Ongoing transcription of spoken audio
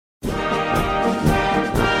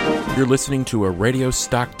You're listening to a Radio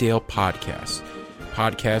Stockdale podcast.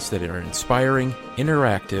 Podcasts that are inspiring,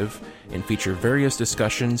 interactive, and feature various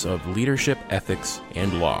discussions of leadership, ethics,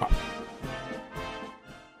 and law.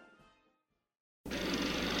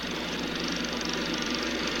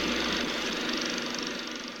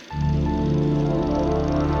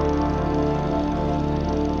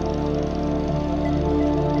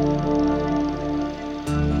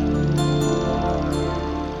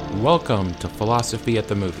 Welcome to Philosophy at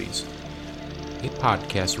the Movies, a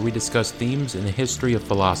podcast where we discuss themes in the history of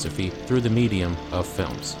philosophy through the medium of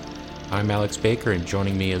films. I'm Alex Baker, and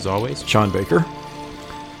joining me as always, Sean Baker.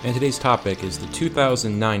 And today's topic is the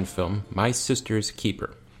 2009 film, My Sister's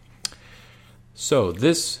Keeper. So,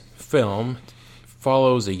 this film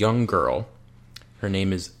follows a young girl. Her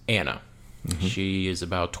name is Anna. Mm-hmm. She is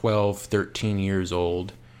about 12, 13 years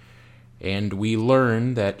old. And we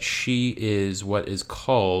learn that she is what is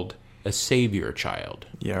called a savior child.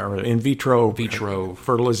 Yeah, or in vitro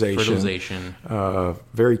fertilization.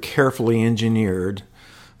 Very carefully engineered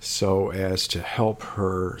so as to help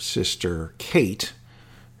her sister Kate,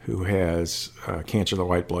 who has cancer of the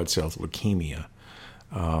white blood cells, leukemia.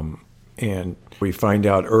 And we find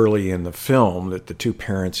out early in the film that the two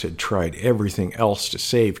parents had tried everything else to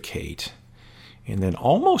save Kate. And then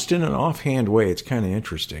almost in an offhand way, it's kind of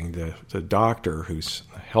interesting, the doctor who's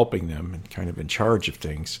helping them and kind of in charge of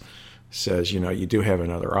things says, you do have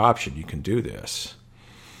another option. You can do this.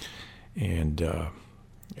 And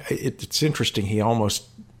it's interesting. He almost,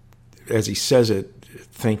 as he says it,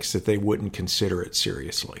 thinks that they wouldn't consider it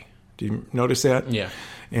seriously. Do you notice that? Yeah.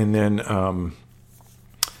 And then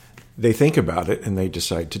they think about it and they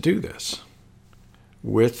decide to do this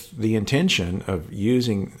with the intention of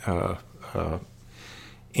using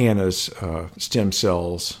Anna's stem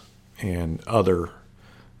cells and other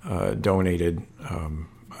donated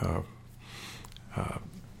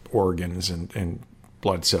organs and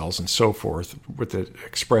blood cells and so forth with the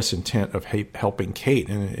express intent of helping Kate.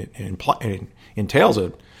 And it entails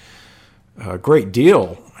a great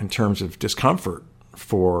deal in terms of discomfort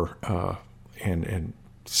for and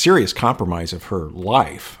serious compromise of her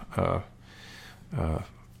life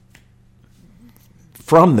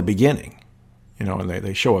from the beginning. And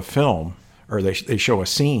they show a film, or they show a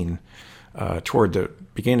scene toward the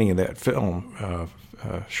beginning of that film,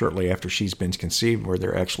 shortly after she's been conceived, where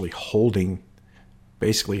they're actually holding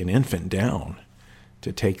basically an infant down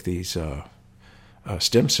to take these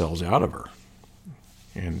stem cells out of her,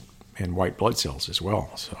 and white blood cells as well.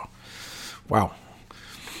 So, wow.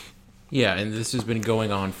 Yeah, and this has been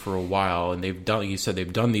going on for a while, and they've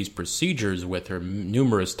done these procedures with her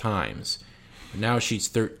numerous times. Now she's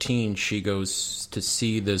 13, she goes to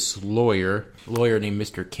see this lawyer named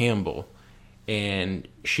Mr. Campbell, and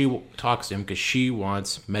she talks to him because she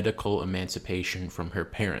wants medical emancipation from her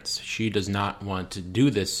parents. She does not want to do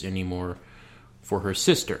this anymore for her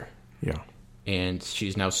sister. Yeah. And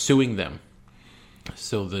she's now suing them.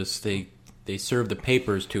 So they serve the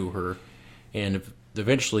papers to her, and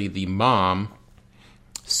eventually the mom,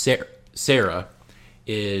 Sarah,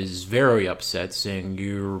 is very upset, saying,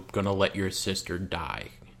 "You're going to let your sister die."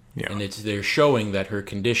 Yeah. And they're showing that her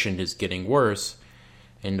condition is getting worse,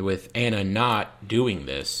 and with Anna not doing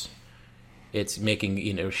this, it's making,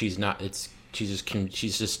 she's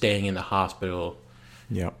just staying in the hospital.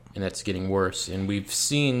 Yeah. And that's getting worse. And we've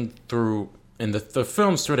seen and the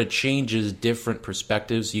film sort of changes different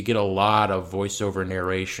perspectives. You get a lot of voiceover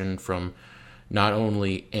narration from not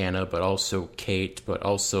only Anna, but also Kate, but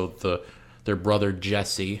also their brother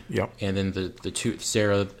Jesse, yep. And then the two,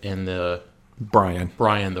 Sarah and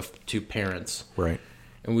Brian, the two parents, right?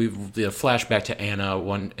 And the flashback to Anna.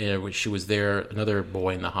 When she was there, another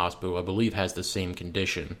boy in the hospital, I believe, has the same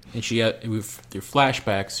condition. And through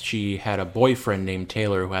flashbacks, she had a boyfriend named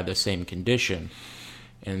Taylor who had the same condition.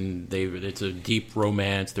 And it's a deep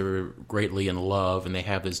romance. They're greatly in love, and they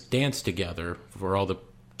have this dance together for all the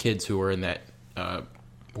kids who are in that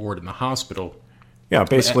ward in the hospital. Yeah,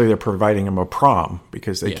 basically they're providing them a prom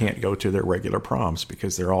because they can't go to their regular proms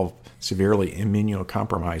because they're all severely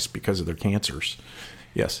immunocompromised because of their cancers.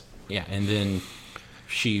 Yes. Yeah, and then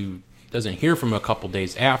she doesn't hear from a couple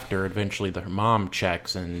days after. Eventually her mom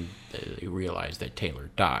checks and they realize that Taylor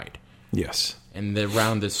died. Yes. And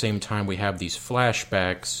around the same time we have these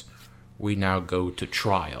flashbacks, we now go to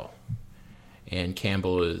trial. And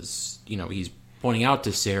Campbell is, he's pointing out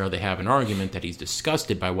to Sarah, they have an argument that he's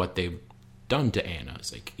disgusted by what they've done to Anna.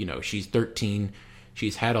 It's like, she's 13,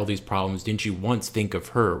 she's had all these problems. Didn't you once think of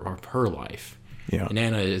her or her life? Yeah. And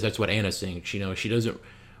that's what Anna's saying. She doesn't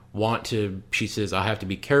she says, I have to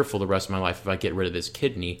be careful the rest of my life if I get rid of this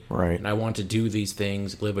kidney. Right. And I want to do these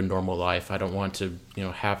things, live a normal life. I don't want to,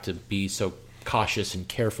 have to be so cautious and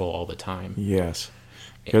careful all the time. Yes.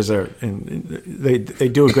 Because they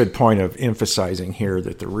do a good point of emphasizing here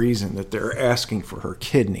that the reason that they're asking for her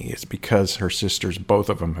kidney is because her sisters, both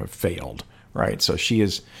of them, have failed, right? So she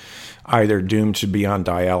is either doomed to be on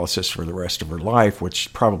dialysis for the rest of her life,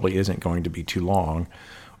 which probably isn't going to be too long,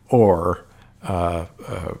 or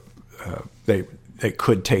they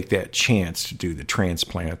could take that chance to do the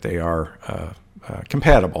transplant. They are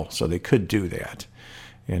compatible, so they could do that.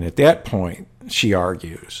 And at that point, she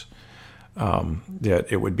argues that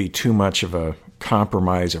it would be too much of a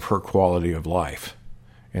compromise of her quality of life,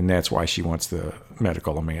 and that's why she wants the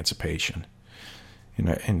medical emancipation.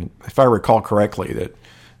 And if I recall correctly, that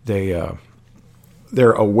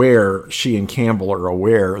they're aware, she and Campbell are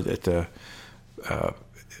aware that the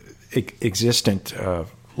existent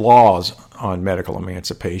laws on medical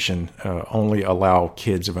emancipation only allow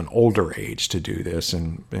kids of an older age to do this,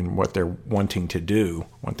 and what they're wanting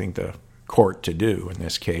the court to do in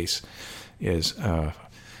this case is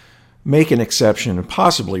make an exception and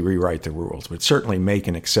possibly rewrite the rules, but certainly make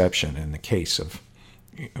an exception in the case of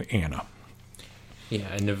Anna. Yeah,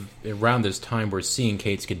 and around this time we're seeing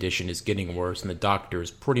Kate's condition is getting worse, and the doctors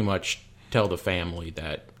pretty much tell the family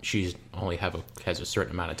that she only has a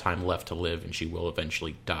certain amount of time left to live, and she will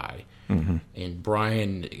eventually die. Mm-hmm. And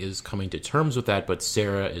Brian is coming to terms with that, but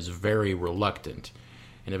Sarah is very reluctant.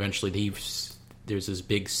 And eventually there's this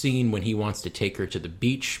big scene when he wants to take her to the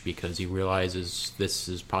beach because he realizes this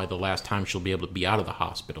is probably the last time she'll be able to be out of the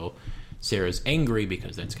hospital. Sarah's angry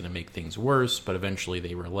because that's going to make things worse, but eventually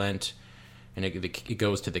they relent. And it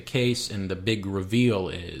goes to the case, and the big reveal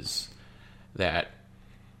is that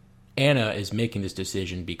Anna is making this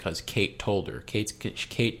decision because Kate told her.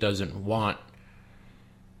 Kate doesn't want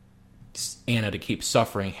Anna to keep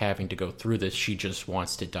suffering, having to go through this. She just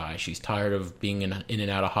wants to die. She's tired of being in and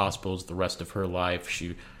out of hospitals the rest of her life.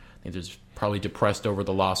 I think there's probably depressed over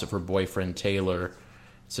the loss of her boyfriend, Taylor.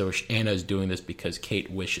 So Anna is doing this because Kate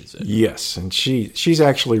wishes it. Yes, and she's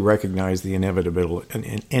actually recognized the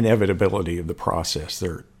inevitability of the process.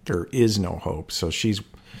 There is no hope. So she's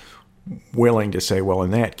willing to say, well,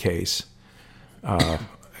 in that case,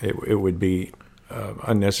 it would be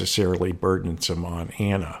unnecessarily burdensome on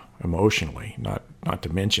Anna emotionally, not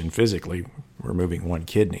to mention physically removing one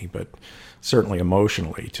kidney, but certainly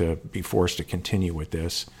emotionally to be forced to continue with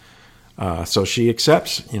this. So she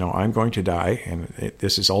accepts, I'm going to die, and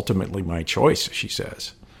this is ultimately my choice, she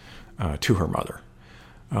says to her mother.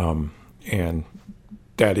 And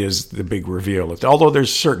that is the big reveal. Although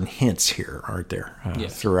there's certain hints here, aren't there,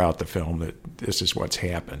 yes, throughout the film that this is what's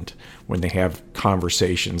happened. When they have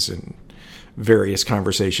conversations and various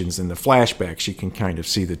conversations in the flashbacks, you can kind of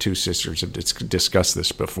see the two sisters have discussed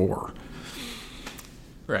this before.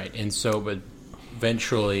 Right, and so, but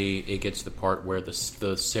eventually it gets to the part where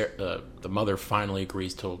the mother finally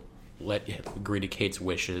agrees to agree to Kate's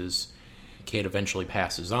wishes. Kate eventually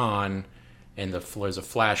passes on, and there's a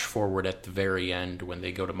flash forward at the very end when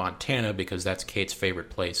they go to Montana because that's Kate's favorite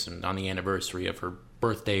place, and on the anniversary of her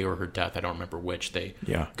birthday or her death, I don't remember which, they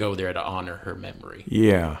go there to honor her memory.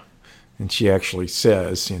 Yeah. And she actually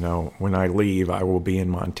says, when I leave, I will be in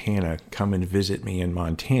Montana. Come and visit me in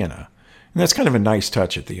Montana. And that's kind of a nice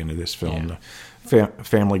touch at the end of this film. Yeah. The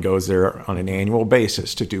family goes there on an annual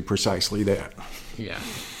basis to do precisely that. Yeah.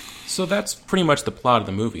 So that's pretty much the plot of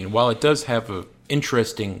the movie. And while it does have an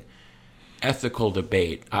interesting ethical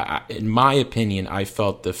debate, in my opinion, I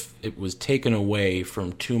felt it was taken away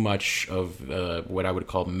from too much of what I would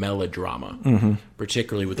call melodrama,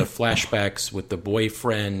 particularly with the flashbacks with the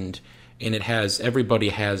boyfriend. And everybody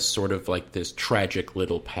has sort of like this tragic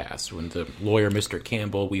little past. When the lawyer, Mr.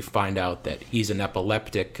 Campbell, we find out that he's an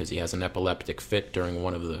epileptic because he has an epileptic fit during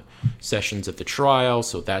one of the sessions at the trial.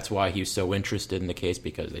 So that's why he's so interested in the case,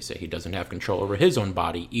 because they say he doesn't have control over his own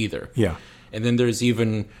body either. Yeah. And then there's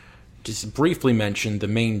even, just briefly mentioned, the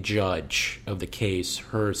main judge of the case.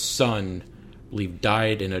 Her son, I believe,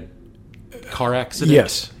 died in a car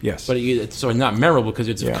accident. Yes. But it's not memorable because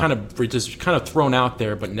it's kind of thrown out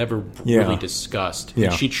there, but never really discussed. Yeah.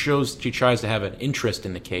 And she tries to have an interest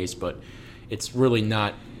in the case, but it's really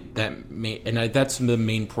not that main. And that's the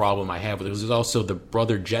main problem I have with it. There's also the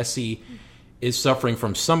brother Jesse is suffering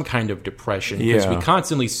from some kind of depression because we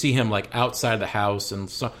constantly see him like outside the house and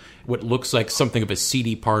what looks like something of a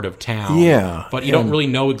seedy part of town. Yeah. But you don't really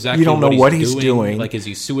know exactly what he's doing. Like, is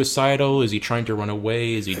he suicidal? Is he trying to run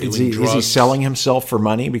away? Is he doing drugs? Is he selling himself for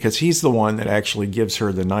money? Because he's the one that actually gives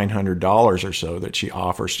her the $900 or so that she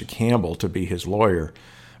offers to Campbell to be his lawyer,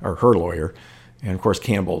 or her lawyer. And of course,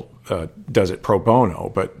 Campbell does it pro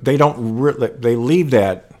bono, but they don't. They leave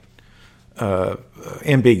that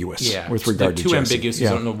ambiguous with regard to Jesse. Too ambiguous. You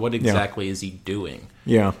don't know what exactly is he doing.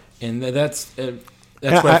 Yeah, and that's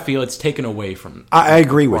what I feel it's taken away from. I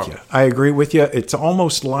agree with you. I agree with you. It's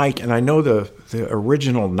almost like, and I know the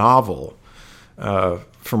original novel,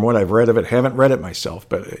 from what I've read of it, haven't read it myself,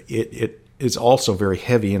 but it is also very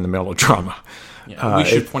heavy in the melodrama. Yeah, we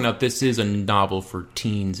should point out this is a novel for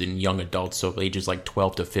teens and young adults, so ages like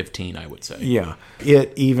 12 to 15, I would say. Yeah,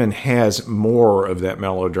 it even has more of that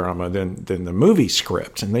melodrama than the movie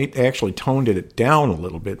script, and they actually toned it down a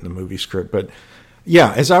little bit in the movie script. But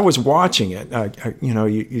yeah, as I was watching it,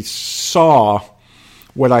 you saw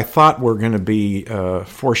what I thought were going to be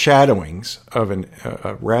foreshadowings of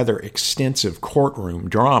a rather extensive courtroom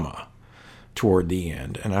drama toward the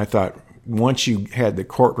end, and I thought once you had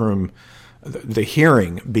the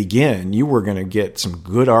hearing begin, you were going to get some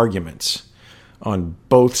good arguments on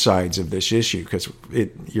both sides of this issue, because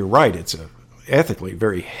you're right, it's a ethically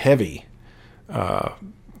very heavy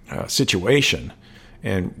situation,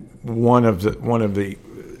 and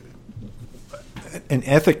an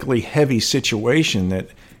ethically heavy situation that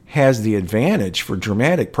has the advantage for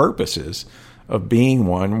dramatic purposes of being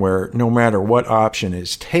one where no matter what option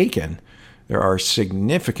is taken, there are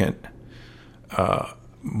significant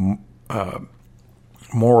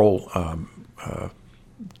moral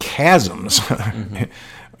chasms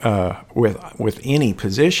with any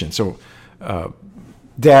position. So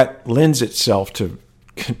that lends itself to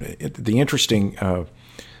the interesting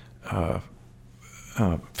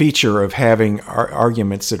feature of having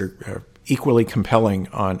arguments that are equally compelling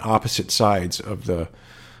on opposite sides of the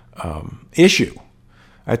issue.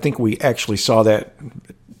 I think we actually saw that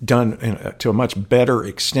done to a much better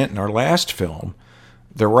extent in our last film,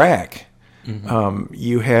 The Rack. Mm-hmm.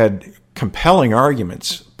 You had compelling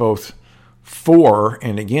arguments both for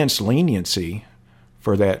and against leniency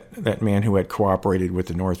for that man who had cooperated with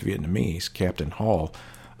the North Vietnamese, Captain Hall.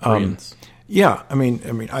 Yeah, I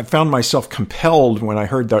mean, I found myself compelled when I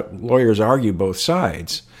heard that lawyers argue both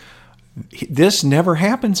sides. This never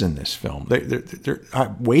happens in this film.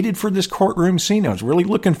 I waited for this courtroom scene. I was really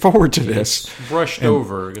looking forward to this. It's brushed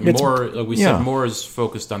over. More, like we said, more is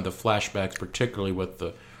focused on the flashbacks, particularly with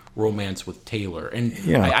the romance with Taylor. And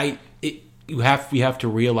you have to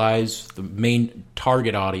realize the main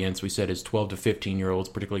target audience, we said, is 12 to 15-year-olds,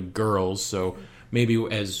 particularly girls. So maybe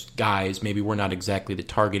as guys, maybe we're not exactly the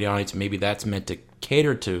target audience. Maybe that's meant to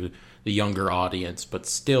cater to the younger audience, but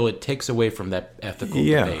still it takes away from that ethical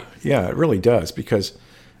debate. Yeah, it really does, because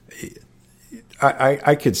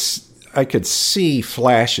I could see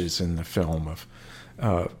flashes in the film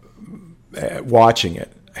of watching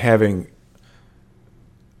it, having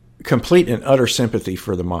complete and utter sympathy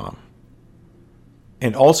for the mom,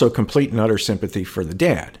 and also complete and utter sympathy for the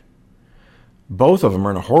dad. Both of them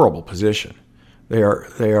are in a horrible position. They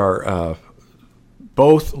are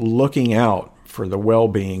both looking out for the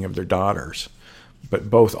well-being of their daughters, but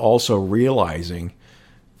both also realizing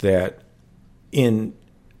that in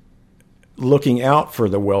looking out for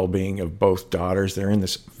the well-being of both daughters, they're in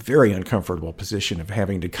this very uncomfortable position of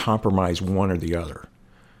having to compromise one or the other.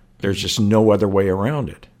 There's just no other way around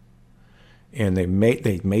it. And they made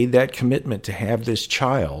that commitment to have this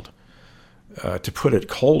child, to put it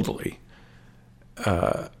coldly,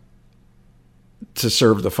 to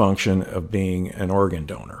serve the function of being an organ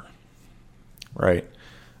donor. Right,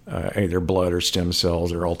 either blood or stem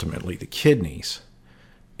cells, or ultimately the kidneys,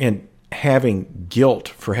 and having guilt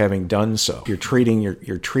for having done so. You're treating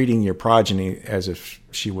your progeny as if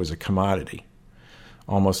she was a commodity,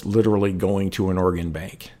 almost literally going to an organ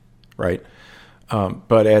bank, right?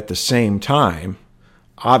 But at the same time,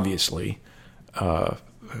 obviously,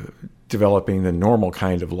 developing the normal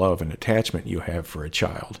kind of love and attachment you have for a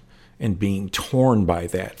child, and being torn by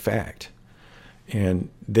that fact. And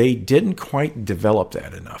they didn't quite develop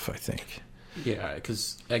that enough, I think. Yeah,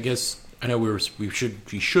 because I guess I know we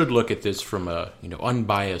should look at this from a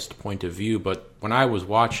unbiased point of view. But when I was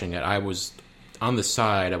watching it, I was on the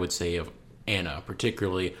side, I would say, of Anna,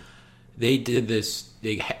 particularly. They did this.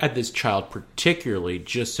 They had this child particularly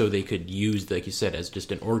just so they could use, like you said, as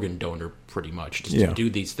just an organ donor, pretty much, just to do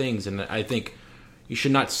these things. And I think you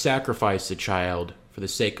should not sacrifice a child for the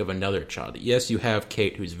sake of another child. Yes, you have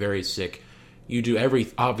Kate, who's very sick. You do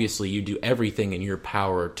everything in your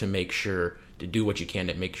power to make sure, to do what you can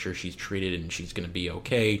to make sure she's treated and she's going to be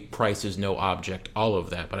okay. Price is no object, all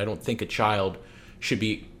of that. But I don't think a child should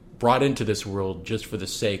be brought into this world just for the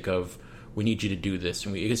sake of, we need you to do this.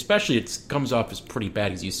 And especially it comes off as pretty bad,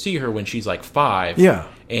 because you see her when she's like 5,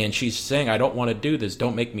 and she's saying, I don't want to do this,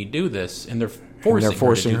 don't make me do this, and they're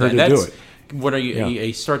forcing her to do it. what are you? Yeah.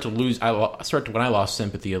 You start to lose. When I lost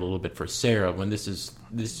sympathy a little bit for Sarah when this is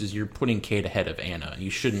you're putting Kate ahead of Anna. You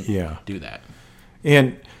shouldn't do that.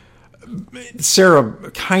 And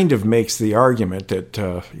Sarah kind of makes the argument that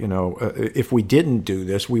if we didn't do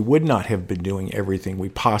this, we would not have been doing everything we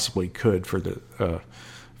possibly could for the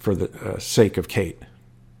sake of Kate,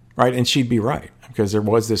 right? And she'd be right because there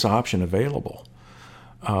was this option available,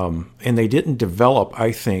 and they didn't develop,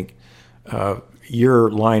 I think, your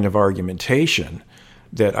line of argumentation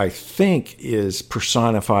that I think is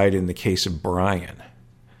personified in the case of Brian.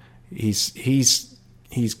 He's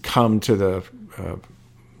come to the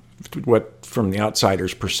what from the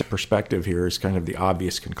outsider's perspective here is kind of the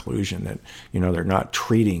obvious conclusion that they're not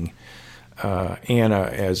treating Anna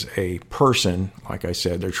as a person. Like I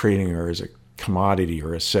said, they're treating her as a commodity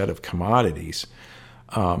or a set of commodities,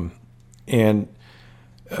 and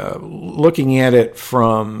looking at it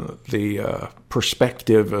from the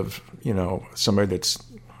perspective of somebody that's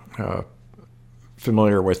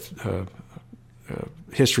familiar with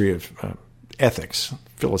history of ethics,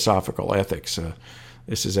 philosophical ethics.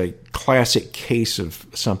 This is a classic case of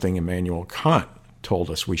something Immanuel Kant told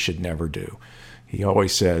us we should never do. He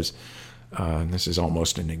always says, and this is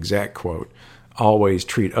almost an exact quote, always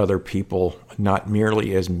treat other people not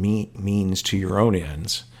merely as means to your own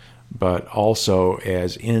ends, but also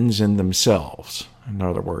as ends in themselves. In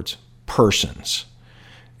other words, persons.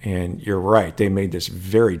 And you're right, they made this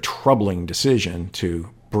very troubling decision to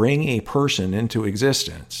bring a person into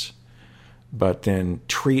existence, but then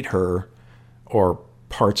treat her or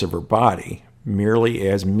parts of her body merely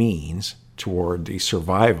as means toward the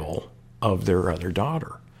survival of their other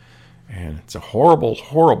daughter. And it's a horrible,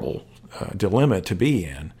 horrible dilemma to be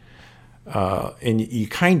in. And you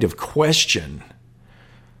kind of question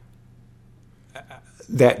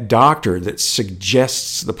that doctor that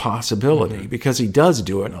suggests the possibility, because he does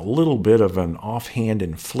do it in a little bit of an offhand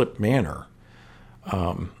and flip manner.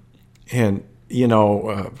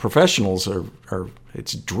 Professionals are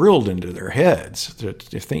it's drilled into their heads to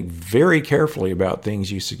think very carefully about things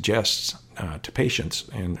you suggest to patients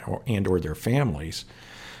and or their families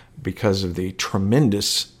because of the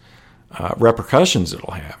tremendous repercussions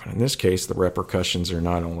it'll have. And in this case, the repercussions are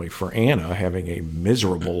not only for Anna having a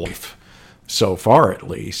miserable life, so far at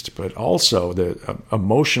least, but also the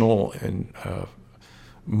emotional and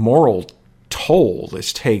moral toll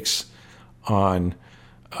this takes on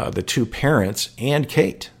the two parents and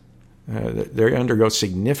Kate. They undergo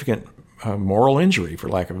significant moral injury, for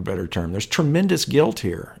lack of a better term. There's tremendous guilt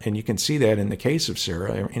here, and you can see that in the case of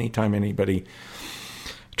Sarah. Anytime anybody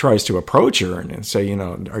tries to approach her and say,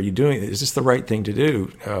 is this the right thing to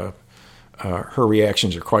do? Her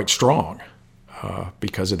reactions are quite strong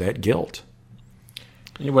because of that guilt.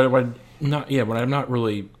 What I'm not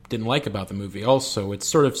really didn't like about the movie also, it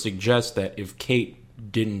sort of suggests that if Kate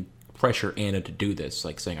didn't pressure Anna to do this,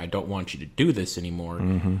 like saying, I don't want you to do this anymore,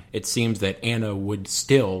 it seems that Anna would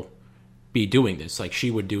still be doing this. Like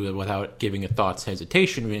she would do it without giving a thought's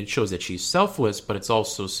hesitation. I mean, it shows that she's selfless, but it's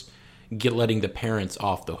also letting the parents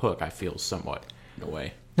off the hook, I feel, somewhat, in a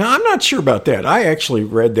way. Now, I'm not sure about that. I actually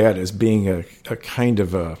read that as being a kind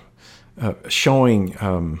of showing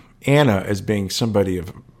Anna as being somebody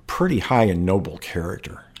of pretty high and noble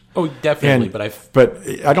character. Oh, definitely. But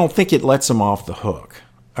I don't think it lets them off the hook.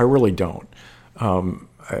 I really don't.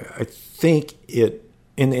 I think it,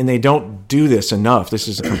 and they don't do this enough. This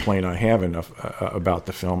is a complaint I have enough about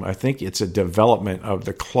the film. I think it's a development of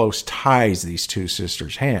the close ties these two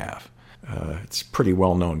sisters have. It's a pretty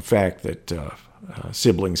well-known fact that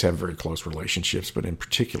siblings have very close relationships, but in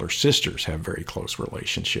particular, sisters have very close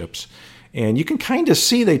relationships. And you can kind of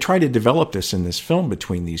see they try to develop this in this film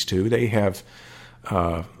between these two. They have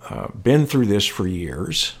been through this for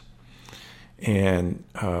years. And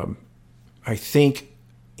I think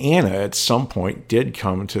Anna at some point did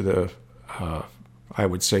come to the, I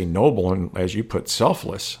would say, noble and, as you put,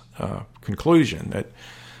 selfless conclusion that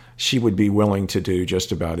she would be willing to do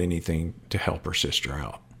just about anything to help her sister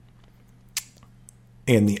out.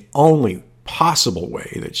 And the only possible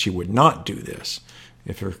way that she would not do this,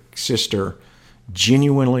 if her sister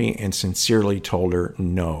genuinely and sincerely told her,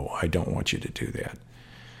 no, I don't want you to do that.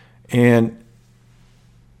 And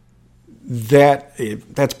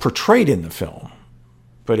that's portrayed in the film.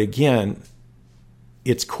 But again,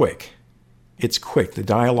 it's quick. It's quick. The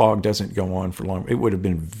dialogue doesn't go on for long. It would have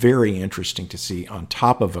been very interesting to see on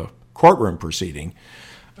top of a courtroom proceeding,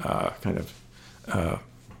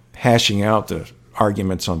 hashing out the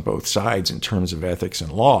arguments on both sides in terms of ethics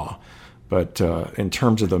and law. But in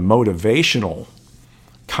terms of the motivational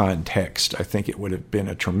context, I think it would have been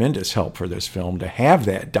a tremendous help for this film to have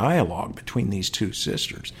that dialogue between these two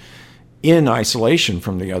sisters. in isolation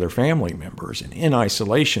from the other family members and in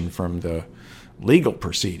isolation from the legal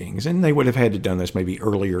proceedings. And they would have had to done this maybe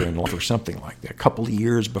earlier in life or something like that, a couple of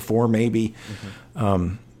years before maybe.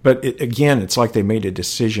 But again, it's like they made a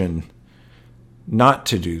decision not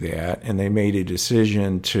to do that, and they made a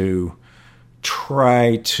decision to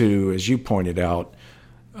try to, as you pointed out,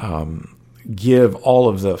 give all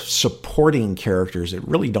of the supporting characters that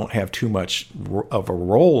really don't have too much of a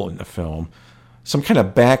role in the film some kind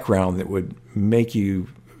of background that would make you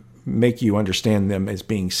understand them as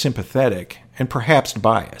being sympathetic and perhaps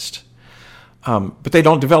biased. But they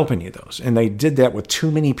don't develop any of those. And they did that with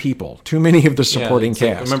too many people, too many of the supporting cast.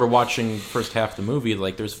 Like, I remember watching first half of the movie,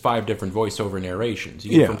 like there's 5 different voiceover narrations.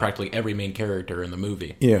 You get from practically every main character in the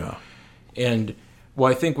movie. Yeah. And,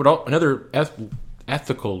 well, I think another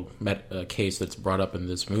ethical case that's brought up in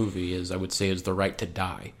this movie is, I would say, is the right to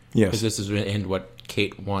die. Yes. Because this is in what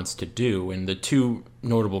Kate wants to do. And the 2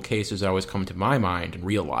 notable cases that always come to my mind in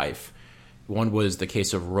real life, one was the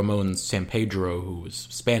case of Ramon Sampedro, who was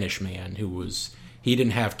a Spanish man, he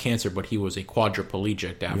didn't have cancer, but he was a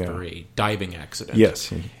quadriplegic after a diving accident.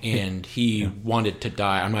 Yes. And he wanted to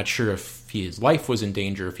die. I'm not sure if his life was in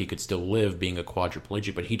danger, if he could still live being a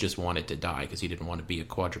quadriplegic, but he just wanted to die because he didn't want to be a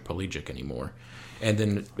quadriplegic anymore. And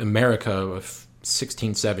then America,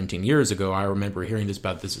 16, 17 years ago, I remember hearing this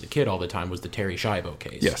as a kid all the time, was the Terri Schiavo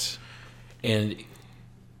case. Yes. And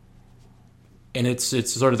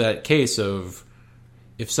it's sort of that case of,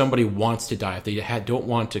 if somebody wants to die, if they don't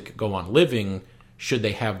want to go on living, should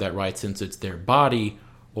they have that right since it's their body,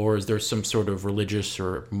 or is there some sort of religious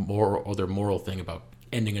or other moral thing about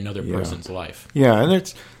ending another person's life? Yeah,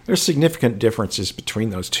 and there's significant differences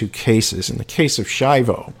between those 2 cases. In the case of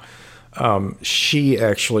Schiavo, she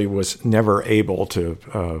actually was never able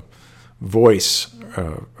to voice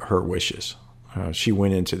her wishes. She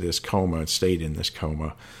went into this coma and stayed in this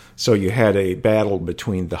coma. So you had a battle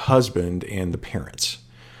between the husband and the parents,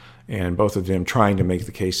 and both of them trying to make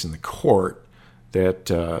the case in the court that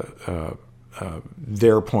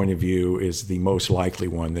their point of view is the most likely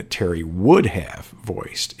one that Terri would have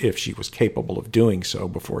voiced if she was capable of doing so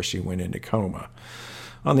before she went into coma.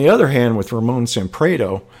 On the other hand, with Ramon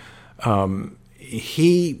Sampedro,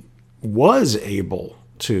 he was able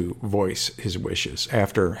to voice his wishes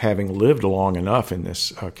after having lived long enough in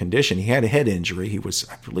this condition. He had a head injury. He was,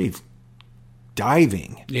 I believe,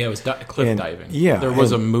 diving. Yeah, it was cliff diving. Yeah, there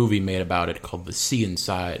was a movie made about it called The Sea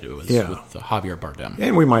Inside. It was with Javier Bardem.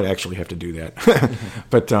 And we might actually have to do that.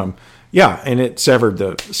 But and it severed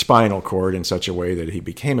the spinal cord in such a way that he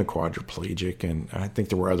became a quadriplegic, and I think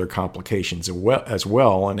there were other complications as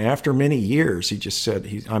well. And after many years, he just said,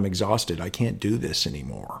 I'm exhausted. I can't do this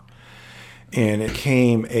anymore. And it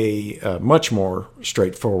came a much more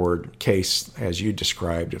straightforward case, as you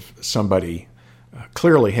described, of somebody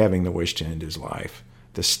clearly having the wish to end his life,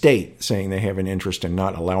 the state saying they have an interest in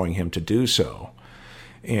not allowing him to do so,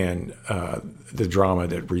 and the drama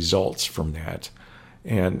that results from that.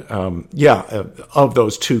 And of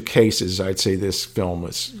those 2 cases, I'd say this film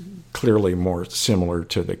is clearly more similar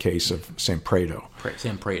to the case of Sampedro.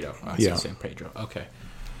 Sampedro. Sampedro. Okay.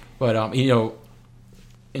 But,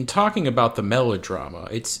 in talking about the melodrama,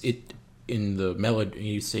 you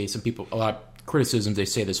say some people, a lot of criticisms, they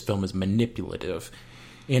say this film is manipulative.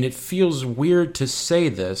 And it feels weird to say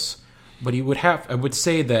this, but I would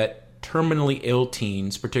say that terminally ill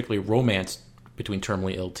teens, particularly romance between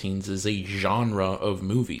terminally ill teens, is a genre of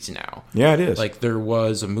movies now. Yeah, it is. Like, there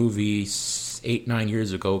was a movie 8-9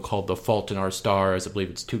 years ago called The Fault in Our Stars. I believe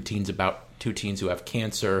it's 2 teens who have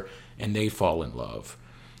cancer and they fall in love.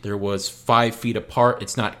 There was 5 Feet Apart.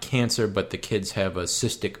 It's not cancer, but the kids have a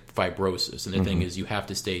cystic fibrosis. And the thing is, you have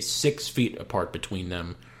to stay 6 feet apart between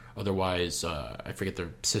them. Otherwise, I forget, their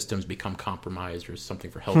systems become compromised or something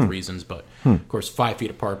for health reasons. But, of course, 5 feet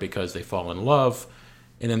apart because they fall in love.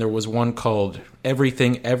 And then there was one called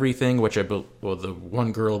Everything, which the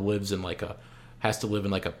one girl has to live in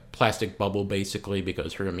like a plastic bubble, basically,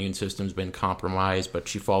 because her immune system's been compromised, but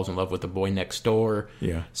she falls in love with the boy next door.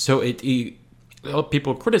 Yeah. So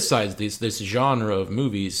people criticize this genre of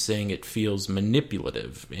movies, saying it feels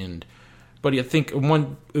manipulative. But I think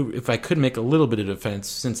if I could make a little bit of defense,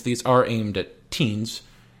 since these are aimed at teens,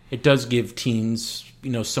 it does give teens,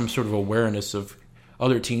 some sort of awareness of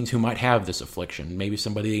other teens who might have this affliction. Maybe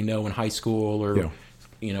somebody they know in high school or,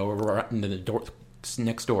 or in the door,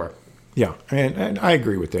 next door. Yeah, and I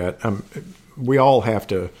agree with that. We all have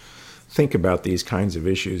to think about these kinds of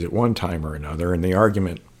issues at one time or another, and the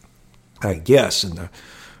argument, I guess,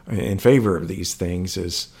 in favor of these things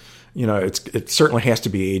is, it certainly has to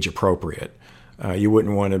be age appropriate. You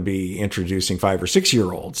wouldn't want to be introducing 5 or 6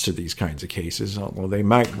 year olds to these kinds of cases, although they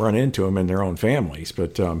might run into them in their own families.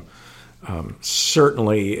 But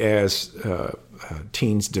certainly, as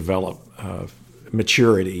teens develop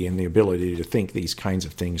maturity and the ability to think these kinds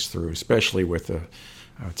of things through, especially with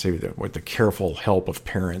with the careful help of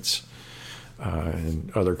parents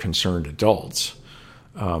and other concerned adults,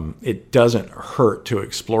 it doesn't hurt to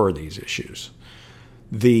explore these issues.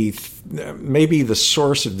 Maybe the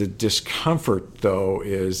source of the discomfort, though,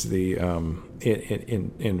 is it's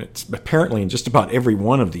apparently in just about every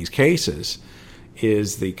one of these cases,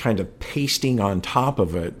 is the kind of pasting on top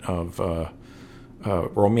of it of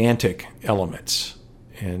romantic elements.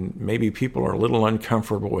 And maybe people are a little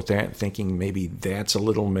uncomfortable with that, thinking maybe that's a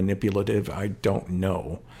little manipulative. I don't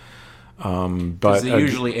know. But they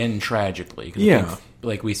usually end tragically. Yeah.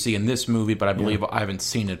 Like we see in this movie, but I believe I haven't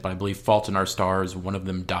seen it, but I believe Fault in Our Stars, one of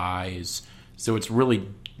them dies. So it's really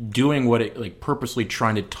doing what it, like, purposely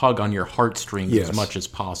trying to tug on your heartstrings as much as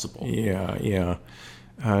possible. Yeah.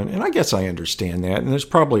 And I guess I understand that. And there's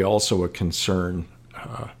probably also a concern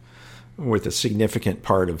with a significant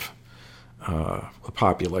part of the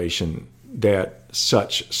population that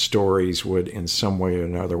such stories would in some way or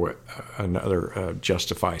another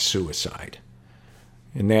justify suicide.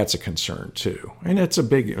 And that's a concern too. And that's a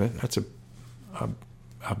big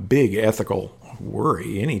ethical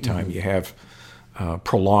worry anytime you have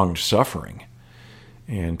prolonged suffering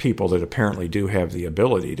and people that apparently do have the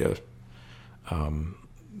ability to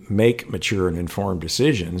make mature and informed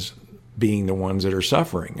decisions being the ones that are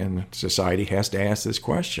suffering. And society has to ask this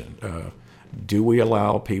question. Do we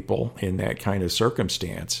allow people in that kind of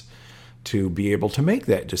circumstance to be able to make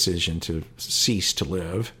that decision to cease to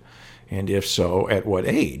live? And if so, at what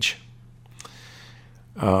age?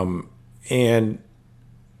 And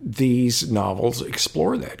these novels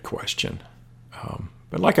explore that question.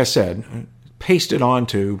 But like I said, pasted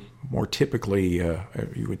onto more typically,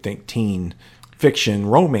 you would think, teen fiction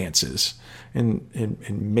romances. And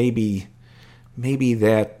maybe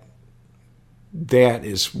that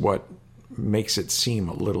is what makes it seem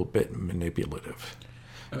a little bit manipulative.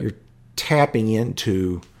 You're tapping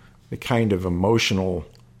into the kind of emotional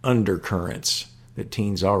undercurrents that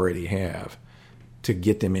teens already have to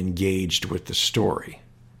get them engaged with the story.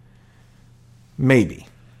 Maybe.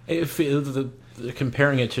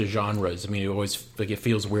 Comparing it to genres, I mean, it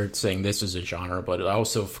feels weird saying this is a genre, but it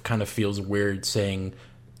also kind of feels weird saying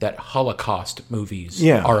that Holocaust movies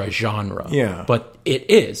are a genre. Yeah. But it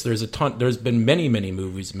is. There's been many, many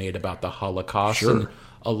movies made about the Holocaust. Sure.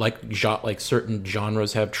 And like certain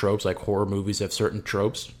genres have tropes, like horror movies have certain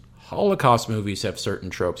tropes. Holocaust movies have certain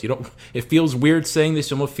tropes. It feels weird saying this.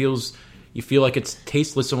 You feel like it's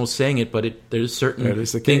tasteless almost saying it, but there's certain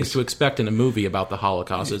things to expect in a movie about the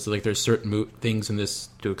Holocaust. It's like there's certain things in this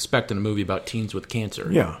to expect in a movie about teens with cancer.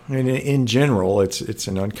 Yeah, and in general, it's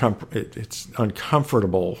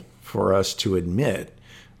uncomfortable for us to admit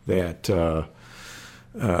that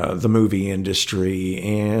the movie industry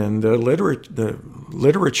and the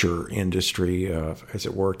literature industry, as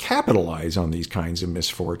it were, capitalize on these kinds of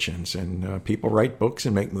misfortunes. And people write books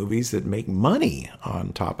and make movies that make money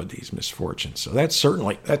on top of these misfortunes. So that's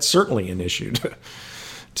certainly an issue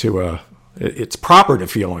it's proper to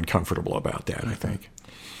feel uncomfortable about that, I think.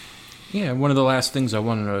 Yeah, one of the last things I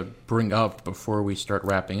wanted to bring up before we start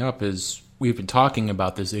wrapping up is we've been talking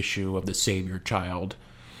about this issue of the savior child.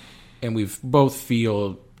 And we both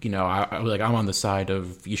feel, I'm on the side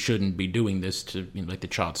of you shouldn't be doing this to let the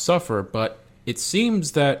child suffer. But it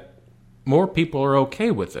seems that more people are okay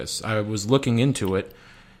with this. I was looking into it.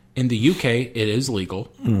 In the UK, it is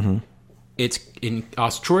legal. Mm-hmm. It's in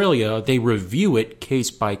Australia. They review it case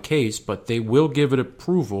by case, but they will give it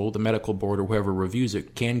approval. The medical board or whoever reviews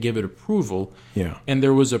it can give it approval. Yeah. And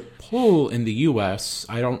there was a poll in the US.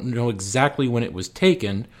 I don't know exactly when it was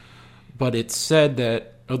taken, but it said that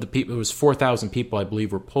it was 4,000 people, I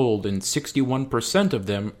believe, were polled, and 61% of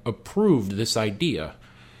them approved this idea.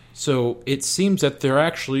 So it seems that there are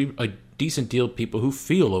actually a decent deal of people who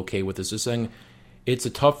feel okay with this. They're saying it's a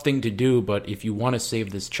tough thing to do, but if you want to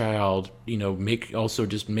save this child, make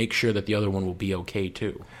sure that the other one will be okay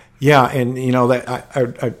too. Yeah, and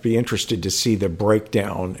that I'd be interested to see the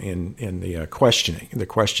breakdown in the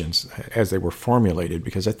questions as they were formulated,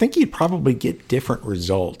 because I think you'd probably get different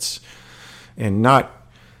results, and not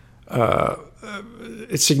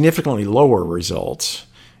significantly lower results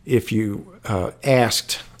if you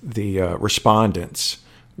asked the respondents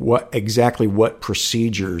what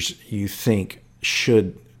procedures you think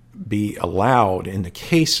should be allowed in the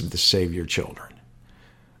case of the savior children.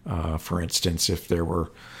 For instance, if they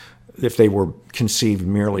were conceived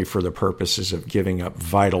merely for the purposes of giving up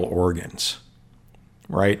vital organs,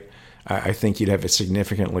 right? I think you'd have a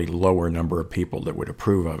significantly lower number of people that would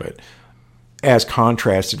approve of it, as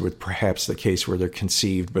contrasted with perhaps the case where they're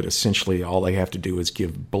conceived, but essentially all they have to do is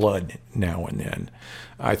give blood now and then.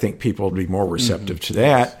 I think people would be more receptive to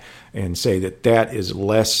that and say that that is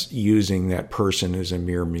less using that person as a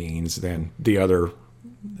mere means than the other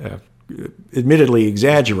admittedly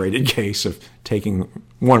exaggerated case of taking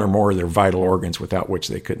one or more of their vital organs without which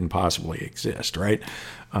they couldn't possibly exist, right?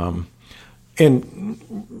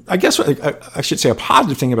 And I guess I should say a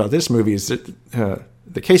positive thing about this movie is that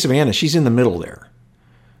the case of Anna, she's in the middle there.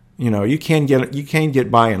 You can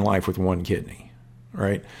get by in life with one kidney,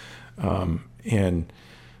 right? And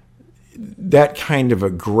that kind of a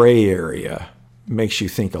gray area makes you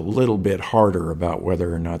think a little bit harder about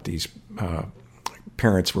whether or not these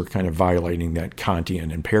parents were kind of violating that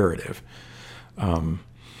Kantian imperative.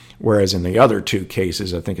 Whereas in the other two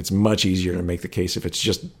cases, I think it's much easier to make the case if it's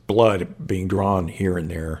just blood being drawn here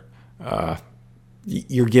and there.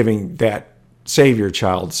 You're giving that savior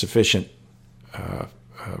child sufficient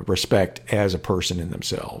respect as a person in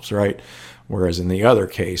themselves, right? Whereas in the other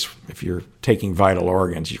case, if you're taking vital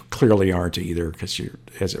organs, you clearly aren't either, because you're,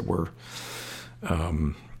 as it were,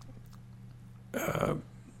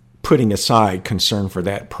 putting aside concern for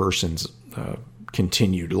that person's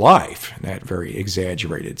continued life in that very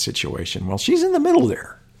exaggerated situation. Well, she's in the middle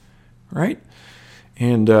there, right?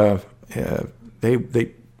 And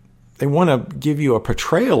they want to give you a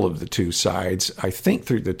portrayal of the two sides, I think,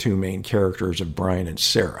 through the two main characters of Brian and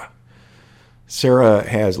Sarah. Sarah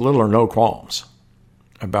has little or no qualms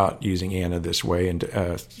about using Anna this way and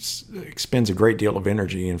expends a great deal of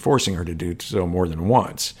energy in forcing her to do so more than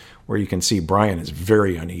once, where you can see Brian is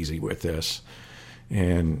very uneasy with this,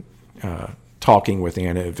 and talking with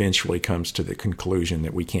Anna eventually comes to the conclusion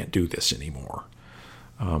that we can't do this anymore.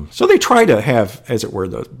 So they try to have, as it were,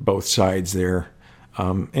 both sides there.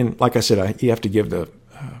 And like I said, you have to give the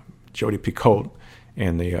Jodi Picoult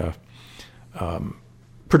and the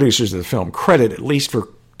producers of the film credit, at least for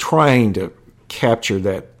trying to capture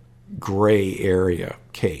that gray area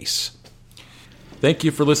case. Thank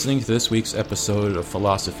you for listening to this week's episode of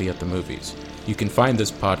Philosophy at the Movies. You can find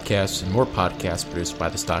this podcast and more podcasts produced by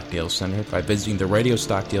the Stockdale Center by visiting the Radio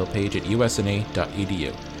Stockdale page at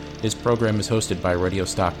usna.edu. This program is hosted by Radio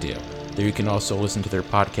Stockdale. There you can also listen to their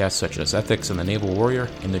podcasts such as Ethics and the Naval Warrior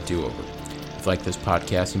and The Do-Over. If you like this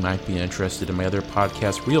podcast, you might be interested in my other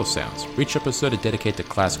podcast, Real Sounds, for each episode I dedicate to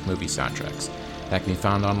classic movie soundtracks. That can be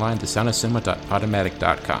found online at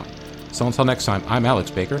thesoundofcinema.podomatic.com. So until next time, I'm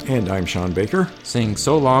Alex Baker. And I'm Sean Baker. Saying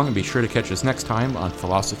so long, and be sure to catch us next time on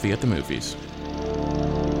Philosophy at the Movies.